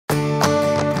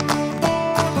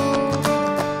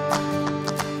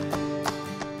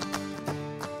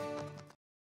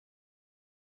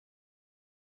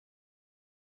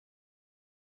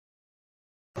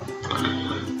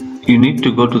you need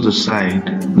to go to the site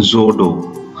zodo.com.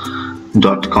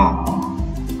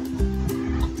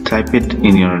 Type it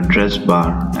in your address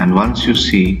bar, and once you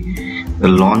see the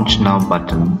Launch Now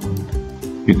button,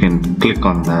 you can click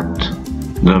on that.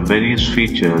 There are various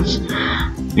features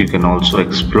you can also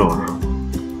explore.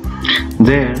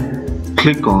 There,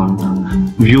 click on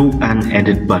View and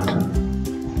Edit button.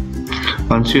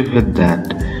 Once you hit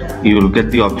that, you will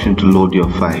get the option to load your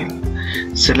file.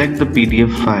 Select the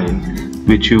PDF file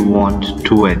which you want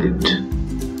to edit.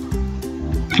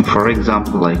 For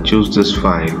example, I choose this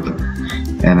file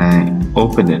and I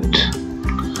open it.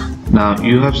 Now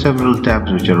you have several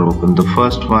tabs which are open. The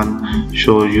first one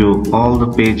shows you all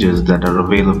the pages that are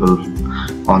available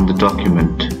on the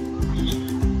document.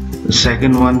 The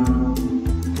second one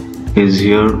is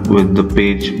here with the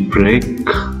page break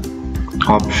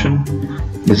option.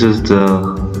 This is the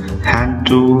hand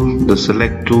tool. The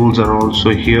select tools are also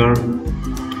here.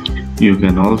 You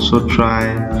can also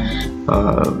try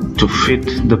to fit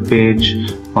the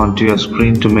page onto your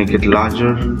screen to make it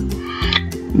larger.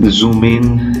 The zoom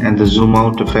in and the zoom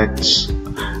out effects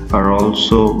are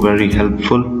also very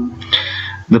helpful.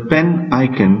 The pen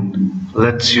icon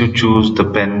lets you choose the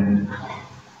pen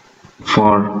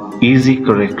for easy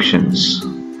corrections.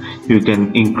 You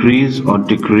can increase or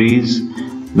decrease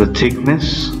the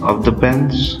thickness of the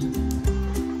pens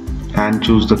and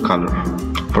choose the color.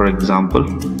 For example,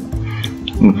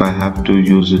 if I have to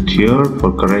use it here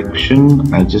for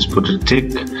correction, I just put a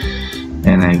tick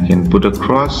and I can put a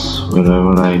cross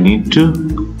wherever I need to.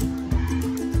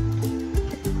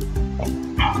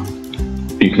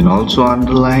 You can also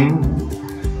underline,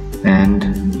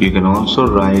 and you can also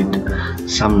write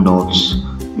some notes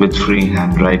with free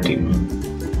handwriting.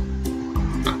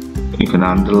 You can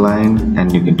underline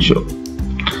and you can show.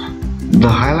 The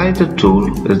highlighter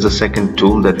tool is the second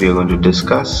tool that we are going to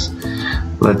discuss.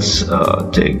 Let's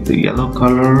take the yellow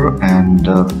color and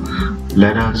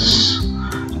let us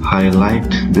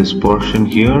highlight this portion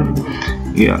here.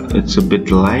 Yeah, it's a bit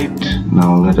light.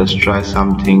 Now let us try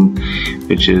something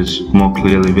which is more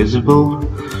clearly visible.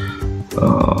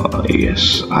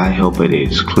 Yes, I hope it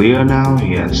is clear now.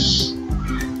 Yes,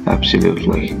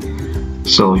 absolutely.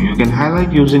 So you can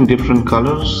highlight using different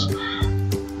colors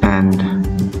and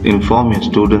inform your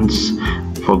students.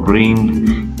 For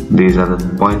green, these are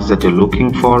the points that you're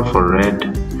looking for. For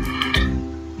red,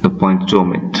 the points to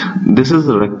omit. This is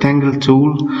the rectangle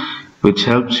tool which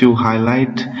helps you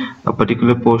highlight a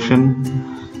particular portion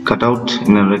cut out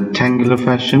in a rectangular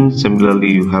fashion.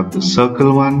 Similarly, you have the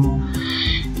circle one.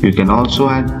 You can also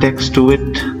add text to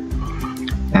it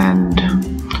and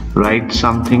write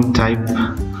something, type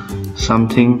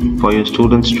something for your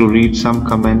students to read, some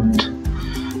comment,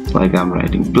 like I'm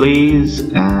writing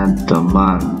please add the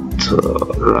month,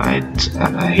 right,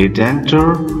 and I hit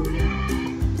enter.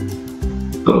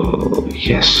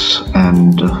 Yes,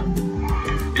 and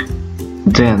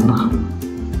then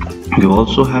you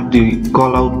also have the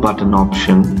call out button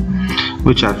option,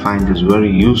 which I find is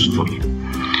very useful.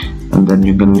 And then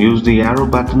you can use the arrow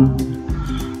button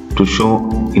to show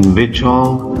in which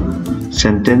all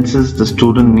sentences the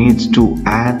student needs to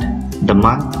add the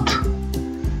month.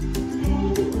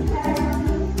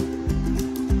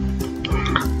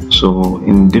 So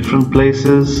in different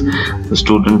places the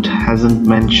student hasn't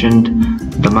mentioned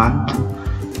the month,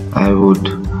 I would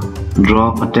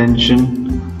draw attention.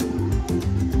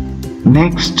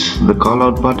 Next, the call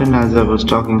out button, as I was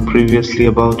talking previously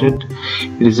about it,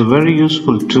 it is a very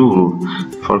useful tool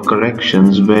for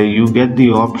corrections where you get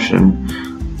the option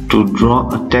to draw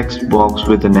a text box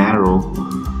with an arrow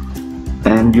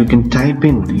and you can type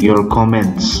in your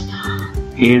comments,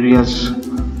 areas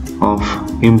of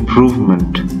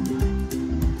improvement.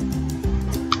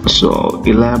 So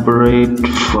elaborate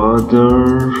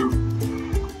further,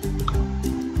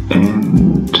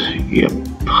 and yep,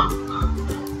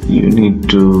 you need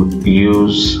to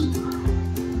use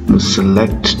the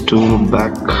select tool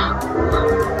back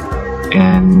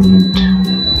and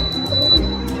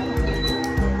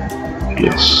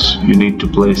yes, you need to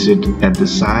place it at the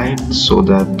side so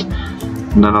that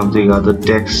none of the other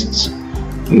texts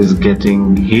is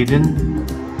getting hidden,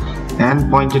 and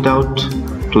point it out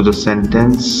to the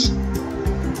sentence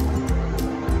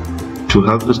to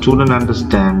help the student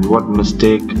understand what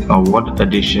mistake or what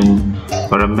addition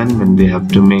or amendment they have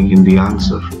to make in the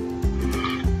answer.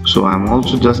 So I'm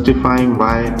also justifying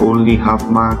why only half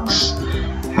marks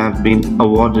have been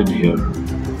awarded here.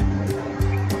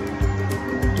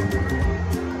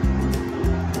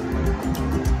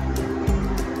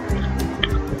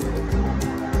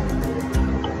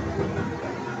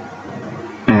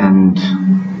 And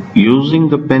using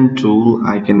the pen tool,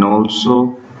 I can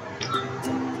also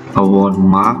award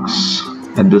marks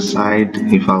at the side.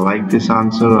 If I like this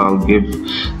answer, I'll give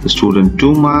the student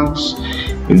 2 marks.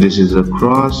 If this is a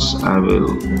cross, I will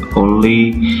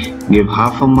only give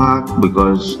half a mark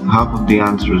because half of the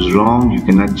answer is wrong. You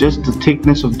can adjust the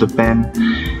thickness of the pen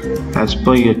as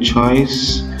per your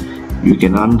choice. You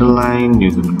can underline,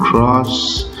 you can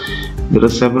cross. There are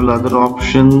several other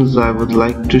options I would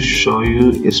like to show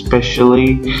you,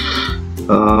 especially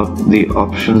the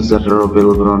options that are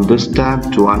available on this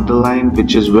tab to underline,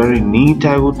 which is very neat,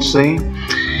 I would say.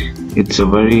 It's a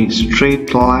very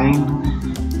straight line.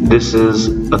 This is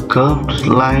a curved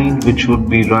line which would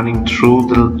be running through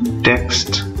the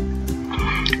text,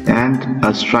 and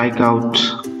a strikeout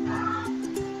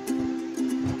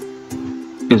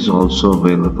is also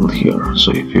available here.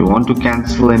 So if you want to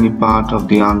cancel any part of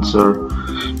the answer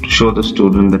to show the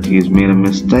student that he has made a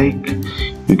mistake,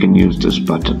 you can use this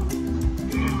button.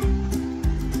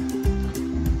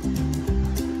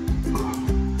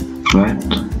 Right?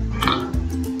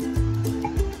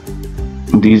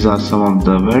 These are some of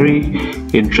the very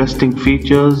interesting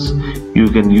features. You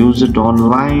can use it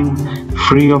online,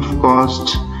 free of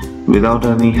cost, without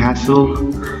any hassle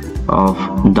of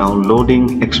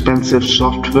downloading expensive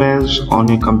softwares on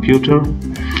your computer.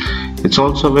 It's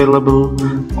also available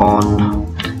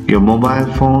on your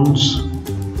mobile phones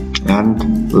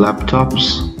and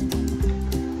laptops.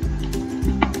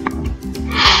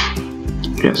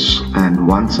 Yes, and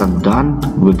once I'm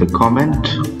done with the comment,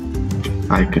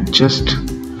 I can just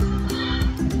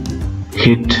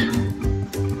hit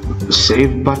the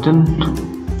save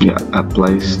button. Yeah, I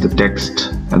place the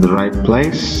text at the right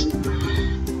place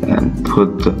and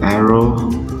put the arrow,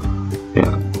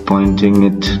 pointing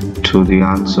it to the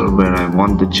answer where I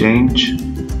want the change.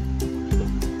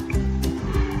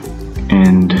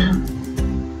 And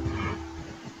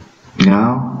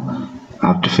now,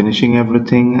 after finishing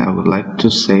everything, I would like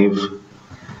to save.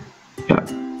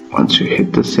 Once you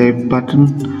hit the save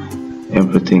button,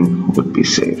 everything would be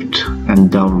saved and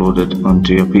downloaded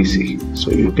onto your PC, so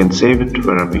you can save it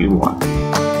wherever you want.